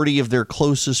like 40 of their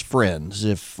closest friends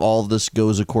if all this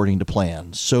goes according to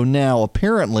plan. So now,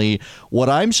 apparently, what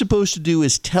I'm supposed to do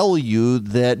is tell you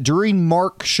that during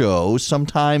Mark's show,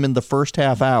 sometime in the first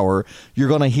half hour, you're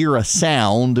going to hear a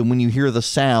sound. And when you hear the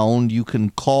sound, you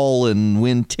can call and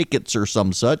win tickets or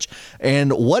some such.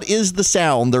 And what is the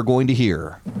sound they're going to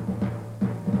hear?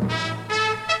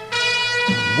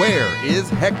 Where is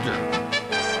Hector?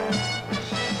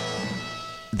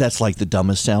 That's like the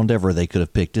dumbest sound ever they could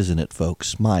have picked, isn't it,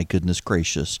 folks? My goodness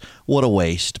gracious. What a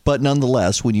waste. But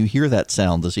nonetheless, when you hear that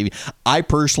sound this evening, I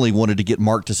personally wanted to get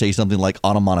Mark to say something like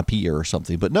onomatopoeia or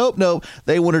something. But nope.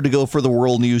 They wanted to go for the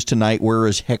world news tonight, where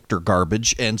is Hector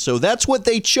garbage? And so that's what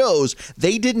they chose.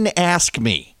 They didn't ask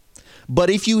me.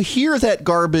 But if you hear that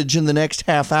garbage in the next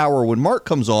half hour when Mark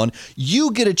comes on,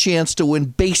 you get a chance to win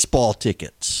baseball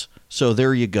tickets. So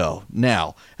there you go.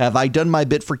 Now, have I done my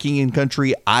bit for King and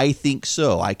Country? I think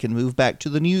so. I can move back to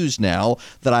the news now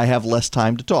that I have less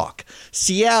time to talk.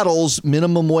 Seattle's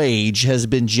minimum wage has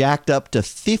been jacked up to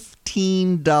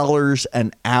 $15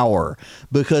 an hour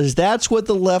because that's what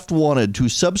the left wanted, to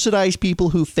subsidize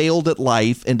people who failed at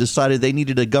life and decided they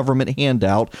needed a government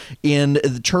handout in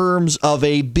terms of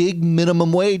a big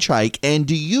minimum wage hike. And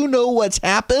do you know what's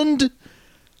happened?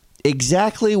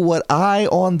 Exactly what I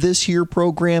on this here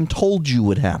program told you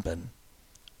would happen.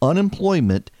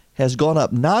 Unemployment has gone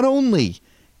up. Not only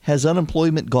has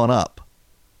unemployment gone up,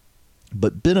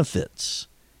 but benefits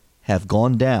have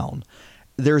gone down.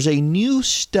 There's a new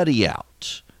study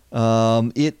out.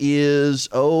 It is,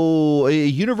 a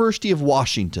University of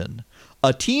Washington.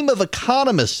 A team of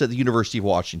economists at the University of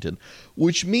Washington,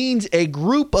 which means a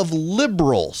group of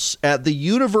liberals at the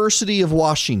University of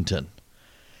Washington,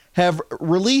 have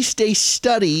released a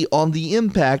study on the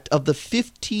impact of the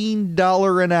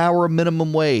 $15 an hour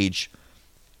minimum wage.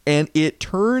 And it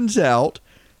turns out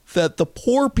that the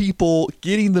poor people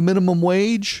getting the minimum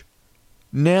wage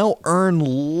now earn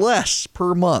less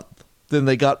per month than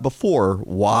they got before.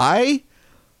 Why?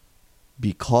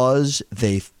 Because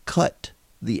they've cut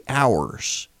the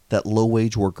hours that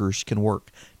low-wage workers can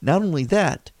work. Not only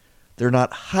that, they're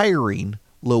not hiring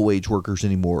low-wage workers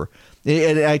anymore.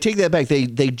 And I take that back.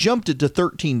 They jumped it to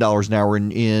 $13 an hour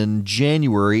in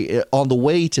January, on the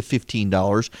way to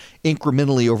 $15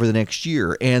 incrementally over the next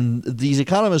year. And these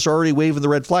economists are already waving the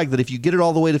red flag that if you get it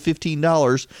all the way to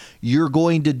 $15, you're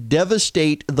going to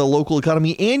devastate the local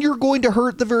economy, and you're going to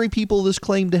hurt the very people this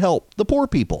claimed to help, the poor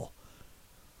people.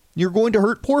 You're going to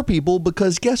hurt poor people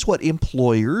because guess what?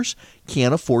 Employers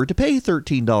can't afford to pay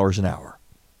 $13 an hour.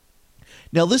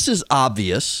 Now, this is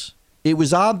obvious. It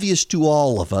was obvious to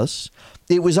all of us.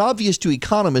 It was obvious to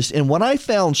economists. And what I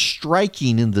found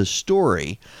striking in this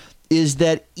story is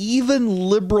that even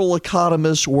liberal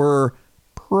economists were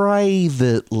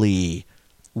privately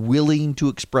willing to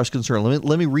express concern.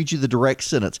 Let me read you the direct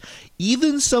sentence.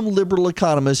 Even some liberal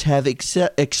economists have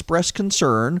expressed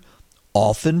concern,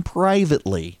 often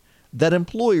privately, that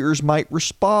employers might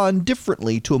respond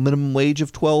differently to a minimum wage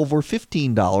of $12 or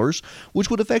 $15, which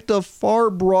would affect a far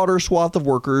broader swath of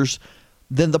workers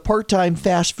than the part-time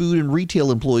fast food and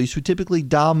retail employees who typically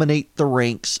dominate the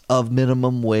ranks of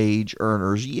minimum wage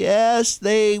earners. Yes,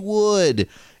 they would.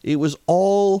 It was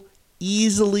all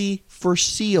easily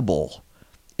foreseeable.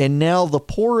 And now the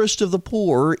poorest of the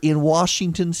poor in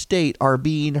Washington state are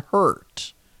being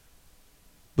hurt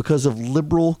because of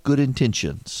liberal good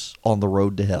intentions on the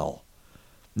road to hell.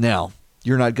 Now,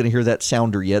 you're not going to hear that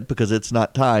sounder yet because it's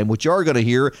not time. What you are going to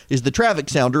hear is the traffic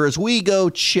sounder as we go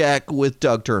check with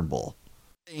Doug Turnbull.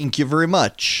 Thank you very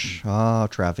much.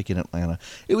 Traffic in Atlanta.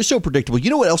 It was so predictable. You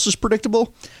know what else is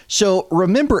predictable? So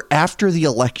remember after the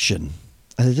election,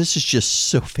 this is just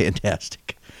so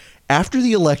fantastic. After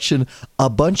the election, a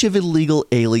bunch of illegal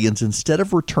aliens, instead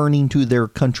of returning to their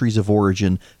countries of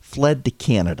origin, fled to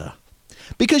Canada.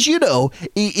 Because, you know,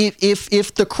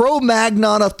 if the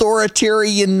Cro-Magnon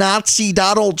authoritarian Nazi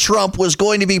Donald Trump was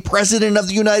going to be president of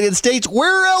the United States,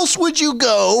 where else would you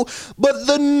go but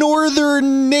the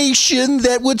northern nation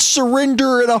that would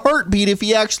surrender in a heartbeat if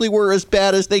he actually were as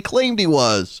bad as they claimed he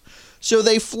was? So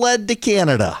they fled to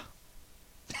Canada.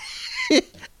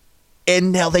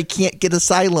 And now they can't get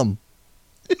asylum.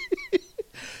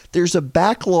 There's a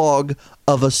backlog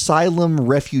of asylum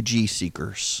refugee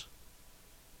seekers.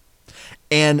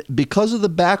 And because of the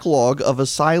backlog of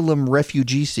asylum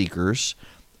refugee seekers,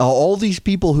 all these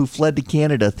people who fled to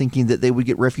Canada thinking that they would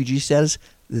get refugee status,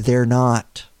 they're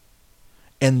not.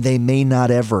 And they may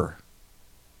not ever.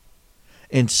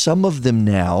 And some of them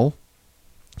now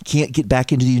can't get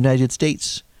back into the United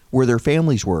States where their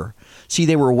families were. See,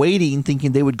 they were waiting,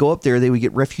 thinking they would go up there, they would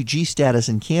get refugee status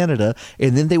in Canada,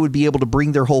 and then they would be able to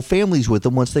bring their whole families with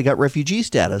them once they got refugee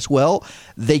status. Well,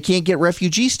 they can't get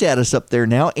refugee status up there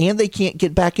now, and they can't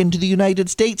get back into the United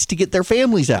States to get their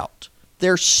families out.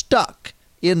 They're stuck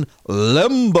in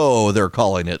limbo, they're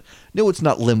calling it. No, it's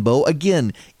not limbo.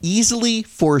 Again, easily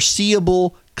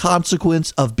foreseeable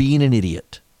consequence of being an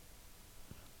idiot.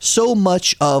 So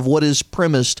much of what is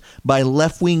premised by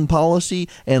left-wing policy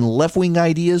and left-wing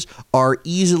ideas are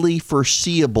easily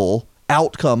foreseeable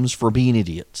outcomes for being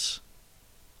idiots.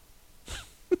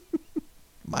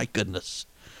 My goodness.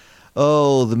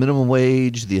 Oh, the minimum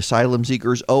wage, the asylum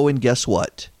seekers. Oh, and guess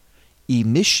what?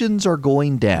 Emissions are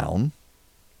going down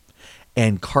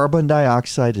and carbon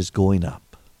dioxide is going up.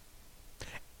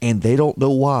 And they don't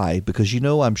know why, because,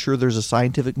 I'm sure there's a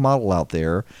scientific model out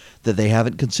there that they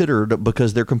haven't considered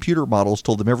because their computer models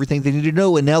told them everything they need to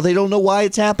know, and now they don't know why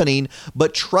it's happening.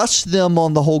 But trust them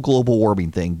on the whole global warming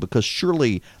thing, because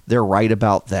surely they're right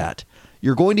about that.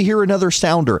 You're going to hear another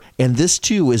sounder, and this,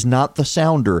 too, is not the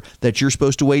sounder that you're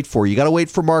supposed to wait for. You got to wait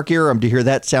for Mark Arum to hear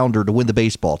that sounder to win the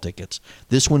baseball tickets.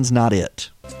 This one's not it.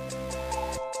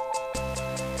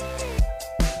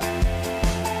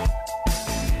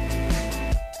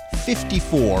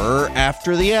 .54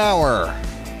 after the hour.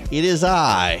 It is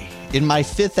I, in my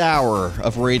 5th hour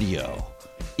of radio,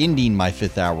 ending my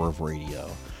 5th hour of radio.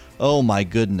 Oh, my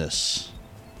goodness.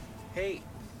 Hey,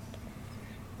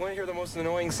 want to hear the most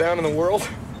annoying sound in the world?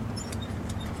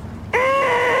 Guys!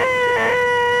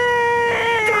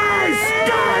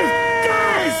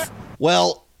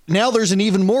 Well, now there's an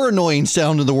even more annoying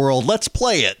sound in the world. Let's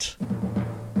play it.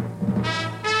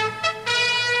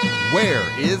 Where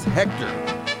is Hector?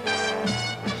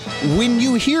 When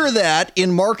you hear that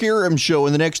in Mark Arum show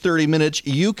in the next 30 minutes,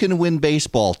 you can win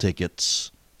baseball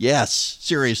tickets. Yes,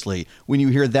 seriously, when you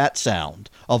hear that sound.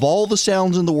 Of all the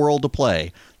sounds in the world to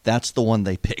play, that's the one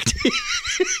they picked.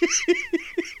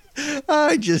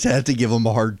 I just had to give them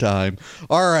a hard time.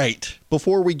 All right,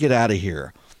 before we get out of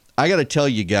here, I got to tell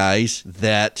you guys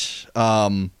that,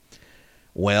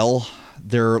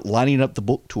 they're lining up the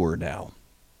book tour now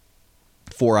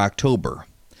for October.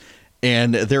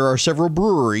 And there are several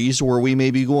breweries where we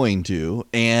may be going to.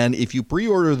 And if you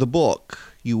pre-order the book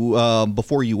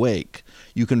before you wake,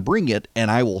 you can bring it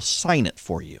and I will sign it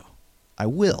for you. I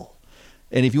will.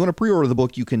 And if you want to pre-order the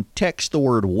book, you can text the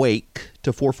word WAKE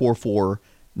to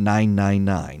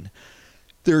 444-999.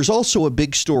 There's also a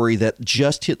big story that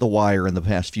just hit the wire in the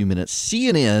past few minutes.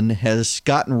 CNN has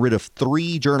gotten rid of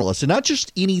 3 journalists, and not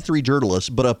just any 3 journalists,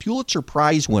 but a Pulitzer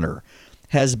Prize winner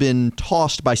has been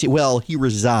tossed by, he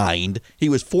resigned. He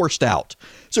was forced out.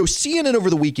 So CNN over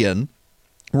the weekend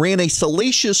ran a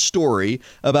salacious story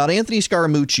about Anthony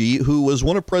Scaramucci, who was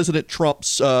one of President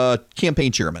Trump's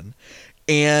campaign chairmen.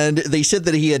 And they said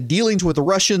that he had dealings with the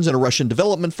Russians and a Russian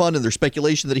development fund, and there's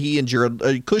speculation that he and Jared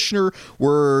Kushner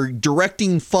were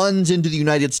directing funds into the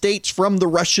United States from the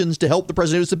Russians to help the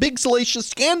president. It was a big, salacious,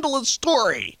 scandalous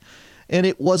story. And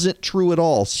it wasn't true at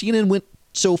all. CNN went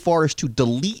so far as to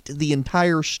delete the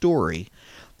entire story,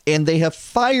 and they have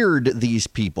fired these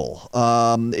people.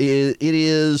 It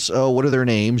is, what are their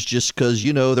names? Just because,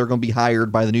 they're going to be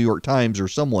hired by the New York Times or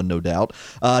someone, no doubt.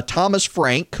 Thomas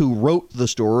Frank, who wrote the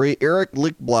story, Erick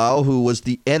Lichtblau, who was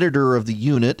the editor of the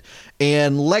unit,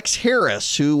 and Lex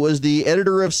Harris, who was the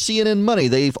editor of CNN Money.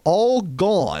 They've all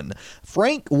gone.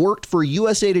 Frank worked for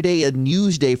USA Today and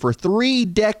Newsday for 3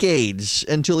 decades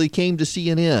until he came to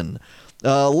CNN.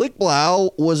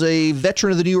 Lichtblau was a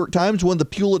veteran of the New York Times, won the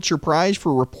Pulitzer Prize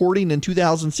for reporting in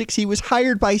 2006. He was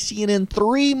hired by CNN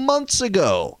 3 months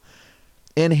ago.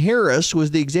 And Harris was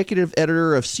the executive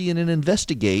editor of CNN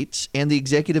Investigates and the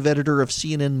executive editor of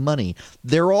CNN Money.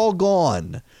 They're all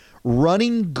gone.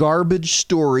 Running garbage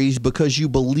stories because you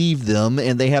believe them,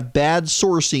 and they have bad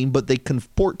sourcing, but they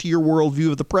comport to your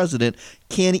worldview of the president,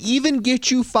 can even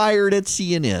get you fired at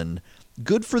CNN.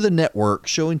 Good for the network,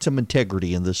 showing some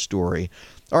integrity in this story.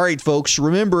 All right, folks,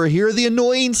 remember, hear the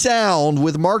annoying sound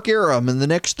with Mark Arum in the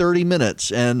next 30 minutes,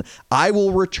 and I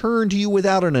will return to you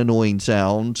without an annoying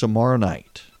sound tomorrow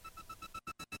night.